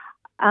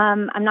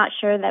 I'm not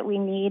sure that we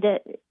need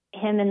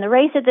him in the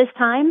race at this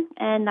time,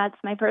 and that's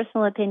my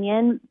personal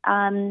opinion.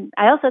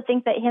 I also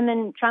think that him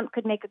and Trump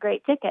could make a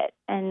great ticket,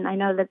 and I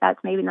know that that's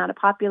maybe not a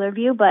popular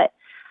view, but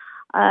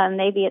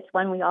maybe it's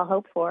one we all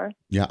hope for.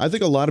 Yeah, I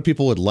think a lot of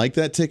people would like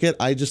that ticket.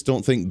 I just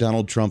don't think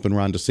Donald Trump and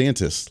Ron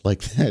DeSantis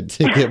like that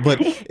ticket. But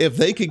if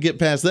they could get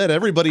past that,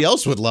 everybody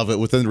else would love it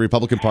within the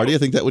Republican Party. I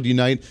think that would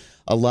unite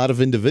a lot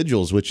of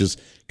individuals, which is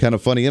kind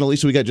of funny.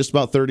 Annalisa, we got just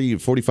about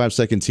 45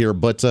 seconds here.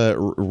 But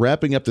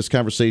wrapping up this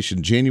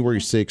conversation, January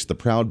 6th, the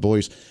Proud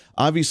Boys.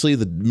 Obviously,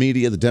 the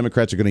media, the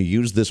Democrats are going to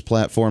use this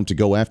platform to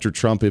go after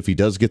Trump if he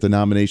does get the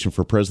nomination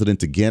for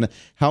president again.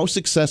 How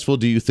successful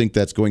do you think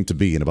that's going to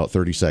be in about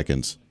 30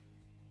 seconds?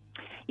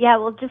 Yeah,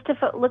 well, just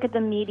to look at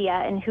the media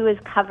and who has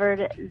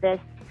covered this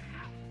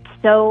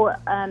so,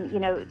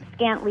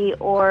 scantly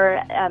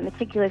or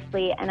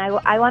meticulously. And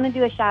I want to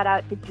do a shout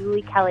out to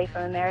Julie Kelly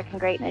from American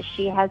Greatness.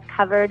 She has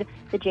covered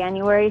the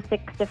January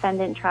 6th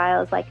defendant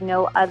trials like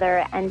no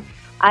other. And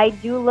I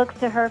do look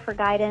to her for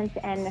guidance.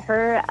 And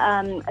her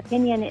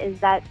opinion is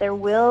that there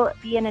will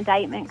be an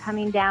indictment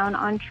coming down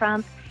on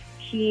Trump.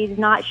 She's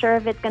not sure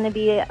if it's going to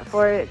be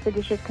for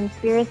seditious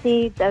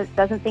conspiracy,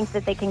 doesn't think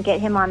that they can get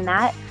him on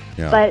that,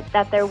 but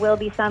that there will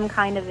be some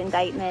kind of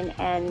indictment,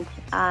 and,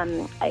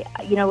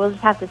 we'll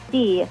just have to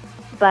see.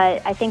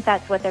 But I think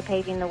that's what they're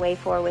paving the way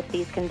for with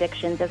these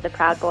convictions of the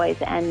Proud Boys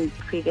and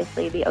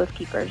previously the Oath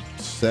Keepers.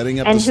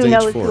 Setting up and the stage who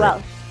knows for who it.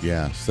 else.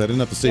 Yeah,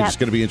 setting up the stage is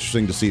going to be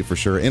interesting to see for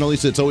sure.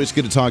 Annalisa, it's always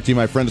good to talk to you,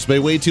 my friend. It's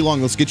been way too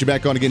long. Let's get you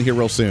back on again here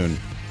real soon.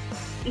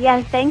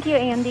 Yes, thank you,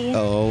 Andy.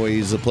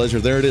 Always a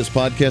pleasure. There it is.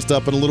 Podcast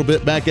up in a little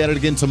bit. Back at it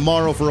again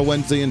tomorrow for a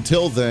Wednesday.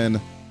 Until then,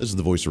 this is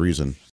the Voice of Reason.